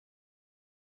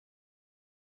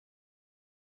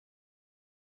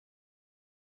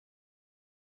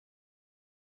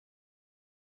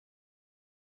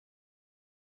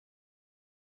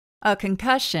A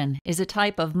concussion is a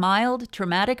type of mild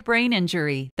traumatic brain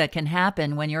injury that can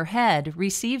happen when your head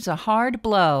receives a hard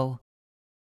blow.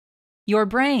 Your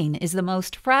brain is the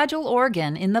most fragile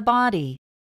organ in the body,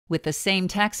 with the same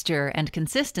texture and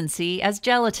consistency as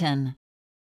gelatin.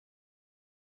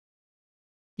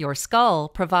 Your skull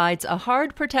provides a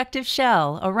hard protective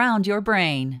shell around your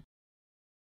brain.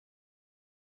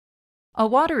 A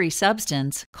watery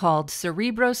substance called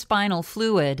cerebrospinal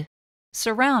fluid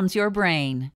surrounds your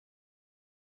brain.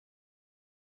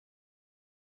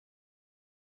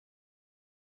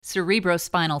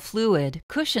 Cerebrospinal fluid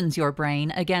cushions your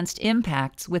brain against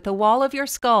impacts with the wall of your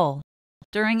skull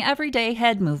during everyday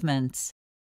head movements.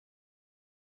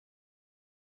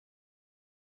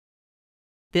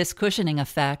 This cushioning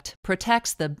effect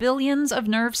protects the billions of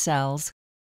nerve cells,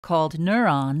 called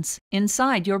neurons,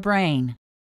 inside your brain.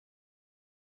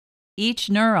 Each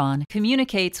neuron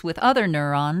communicates with other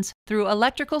neurons through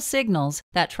electrical signals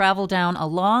that travel down a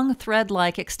long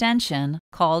thread-like extension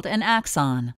called an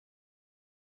axon.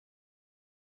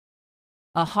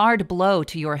 A hard blow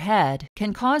to your head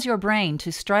can cause your brain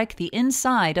to strike the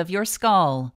inside of your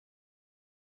skull.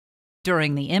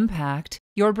 During the impact,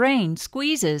 your brain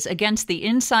squeezes against the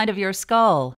inside of your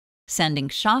skull, sending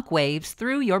shock waves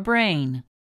through your brain.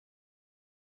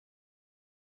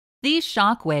 These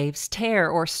shock waves tear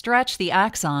or stretch the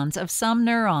axons of some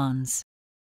neurons.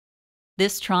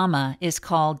 This trauma is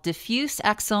called diffuse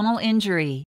axonal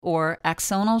injury or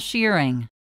axonal shearing.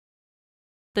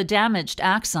 The damaged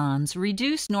axons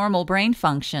reduce normal brain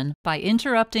function by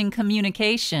interrupting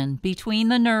communication between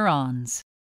the neurons.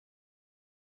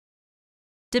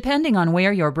 Depending on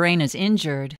where your brain is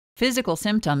injured, physical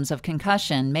symptoms of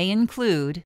concussion may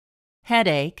include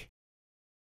headache,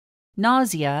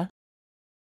 nausea,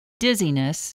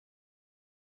 dizziness,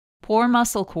 poor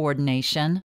muscle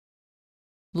coordination,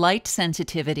 light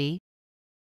sensitivity,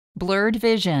 blurred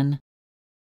vision,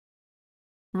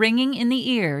 ringing in the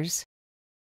ears,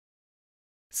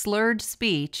 slurred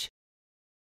speech,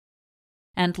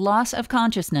 and loss of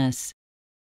consciousness.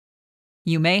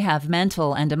 You may have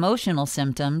mental and emotional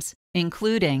symptoms,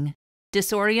 including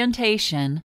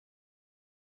disorientation,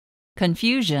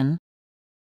 confusion,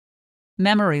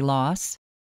 memory loss,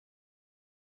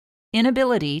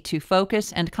 inability to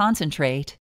focus and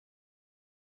concentrate,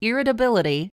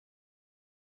 irritability,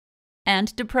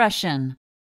 and depression.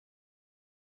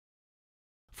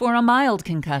 For a mild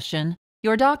concussion,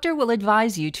 your doctor will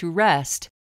advise you to rest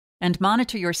and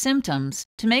monitor your symptoms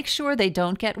to make sure they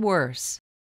don't get worse.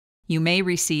 You may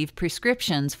receive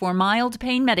prescriptions for mild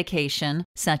pain medication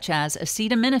such as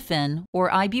acetaminophen or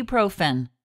ibuprofen.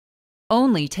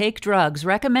 Only take drugs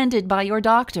recommended by your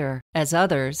doctor, as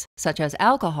others, such as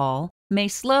alcohol, may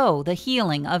slow the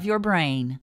healing of your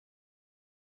brain.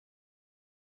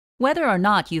 Whether or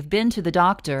not you've been to the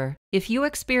doctor, if you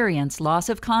experience loss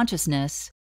of consciousness,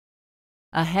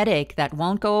 a headache that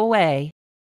won't go away,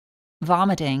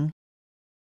 vomiting,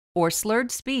 or slurred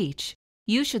speech,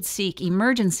 you should seek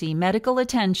emergency medical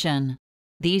attention.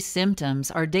 These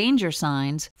symptoms are danger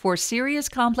signs for serious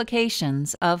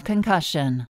complications of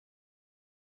concussion.